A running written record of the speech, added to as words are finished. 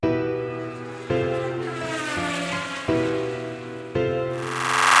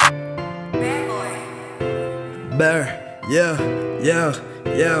better. Yeah.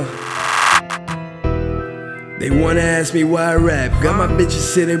 They wanna ask me why I rap. Got my bitches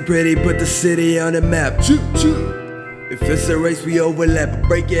sitting pretty, put the city on the map. If it's a race, we overlap.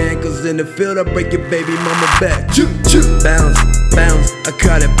 Break your ankles in the field, I break your baby mama back. Bounce, bounce, I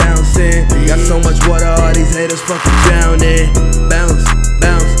caught it bouncing. Got so much water, all these haters fucking drowning. Bounce,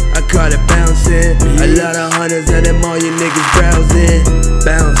 bounce, I caught it bouncing. A lot of hunters and them all you niggas browsing.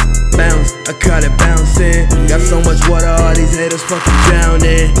 Bounce, bounce, I caught it bouncing. Got so much water, all these haters fucking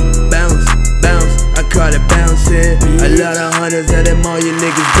drowning. Bounce, bounce, I caught it bouncing. A lot of hunters and them all you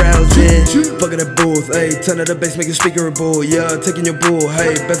niggas browsing. Fucking the booth, ayy, turn to the bass, make it speakerable. Yeah, taking your bull,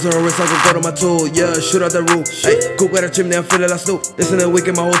 hey, bets on the wrist, I can go to my tool. Yeah, shoot out the roof, ayy, cook with a chimney, I'm feeling like Snoop. This in the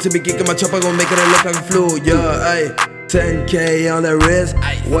weekend, my whole team be geeking, my chopper gon' make it look like a flu. Yeah, ayy, 10K on the wrist.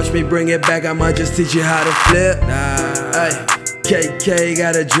 Watch me bring it back, I might just teach you how to flip. Ayy, KK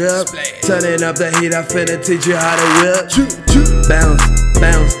got a drip. Turning up the heat, I finna teach you how to whip. Bounce,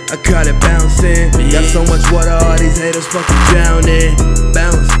 bounce, I caught it bouncing. Got so much water, all these haters fucking drowning.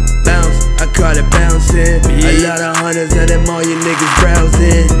 Bounce, bounce, I caught it bouncing. A lot of hunters and them all you niggas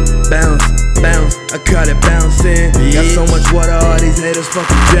browsing. Bounce, bounce, I caught it bouncing. Got so much water, all these haters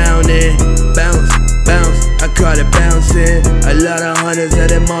fucking drowning. Bounce, bounce, I caught it bouncing. A lot of hunters and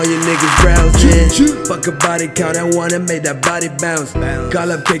them all you niggas browsing. Fuck a body count, I wanna make that body bounce.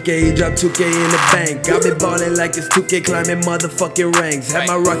 Call up KK, he drop 2K in the bank. I been ballin' like it's 2K, climbing motherfucking ranks. Have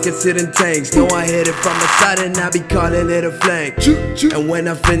my rockets hitting tanks. Know I hit it from the side and I be calling it a flank. And when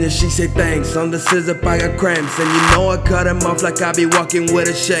I finish, she say thanks. On the scissor, I got cramps. And you know I cut him off like I be walking with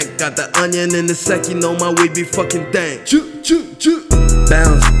a shank. Got the onion in the sack, you know my weed be fucking dank.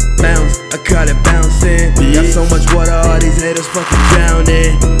 Bounce, bounce, I caught it bouncing. Got so much water, all these haters fucking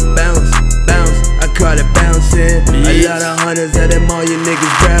drowning. Bounce, bounce, I caught it bouncing. A lot of hunters and them all you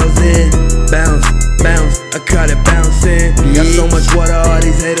niggas browsing. Bounce, bounce, I caught it bouncing. Got so much water, all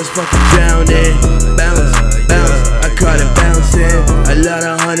these haters fucking drowning. Bounce, bounce, I caught it bouncing. A lot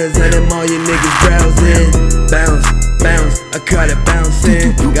of hunters and them all you niggas browsing. Bounce, bounce, I caught it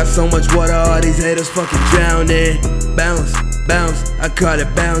bouncing. Got so much water, all these haters fucking drowning. Bounce, bounce, I caught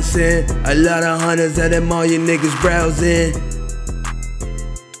it bouncing. A lot of hunters and them all you niggas browsing.